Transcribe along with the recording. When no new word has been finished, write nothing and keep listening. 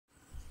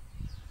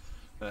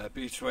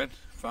btwin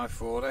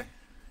 540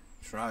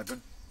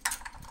 Triben,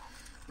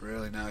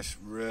 really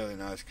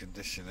nice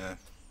condition here.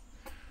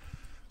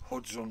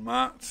 Hood's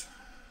unmarked,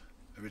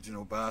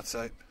 original bar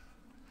tape,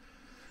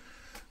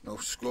 no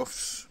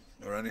scuffs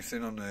or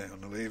anything on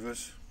the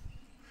levers.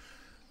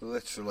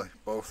 Literally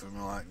both of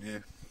them are like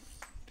new.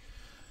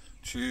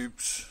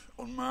 Tubes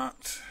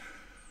unmarked.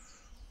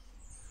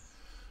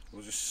 There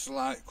was a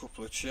slight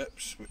couple of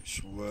chips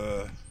which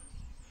were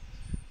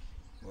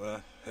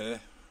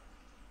here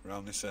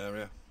around this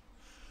area.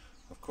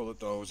 I've coloured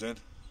those in.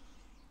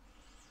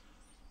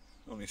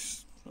 Only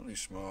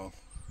small.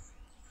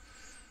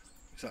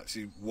 It's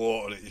actually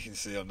water that you can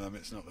see on them,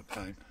 it's not the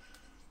paint.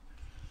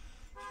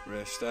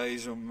 Rear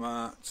stays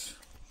unmarked.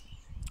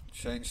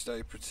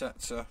 Chainstay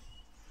protector,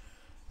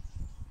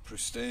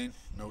 pristine,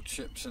 no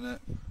chips in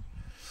it.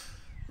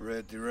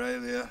 Rear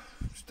derailleur,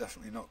 it's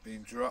definitely not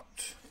been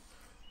dropped.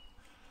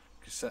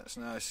 Cassette's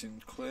nice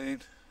and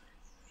clean.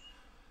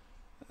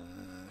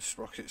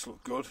 Sprockets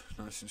look good,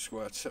 nice and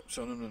square tips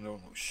on them, they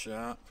don't look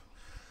sharp.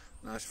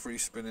 Nice free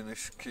spinning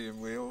Askyium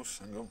wheels,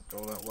 hang on,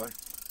 go that way.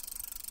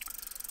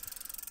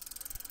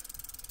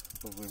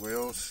 Lovely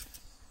wheels.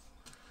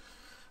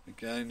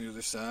 Again, the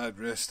other side,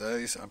 rear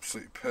stays,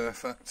 absolutely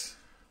perfect.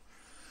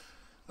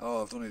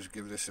 All I've done is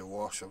give this a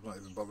wash, I've not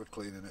even bothered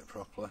cleaning it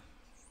properly.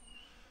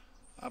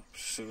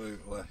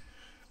 Absolutely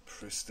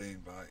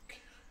pristine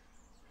bike.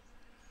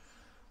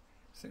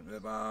 I think they're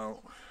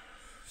about,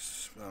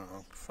 I don't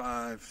know,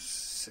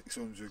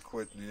 500–600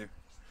 quid new.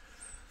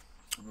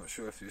 I'm not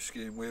sure if the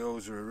Askyium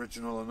wheels are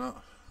original or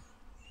not,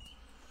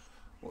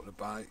 but the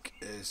bike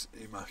is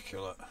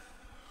immaculate,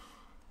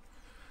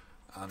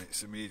 and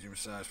it's a medium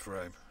sized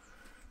frame.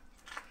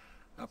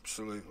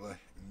 Absolutely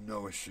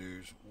no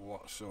issues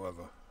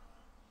whatsoever.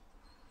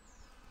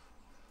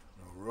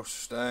 No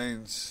rust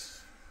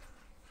stains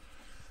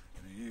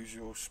in the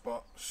usual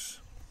spots.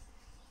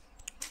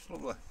 It's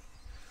lovely.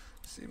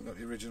 See, we've got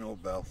the original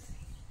bell,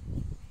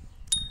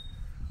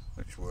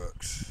 which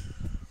works.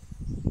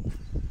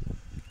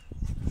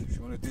 If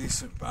you want a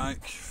decent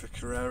bike for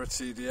Carrera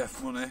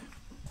TDF money,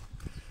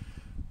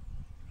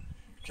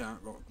 you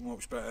can't go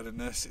much better than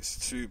this. It's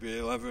a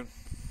 2B11.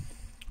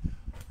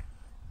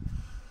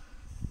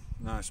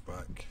 Nice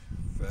bike,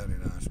 very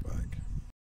nice bike.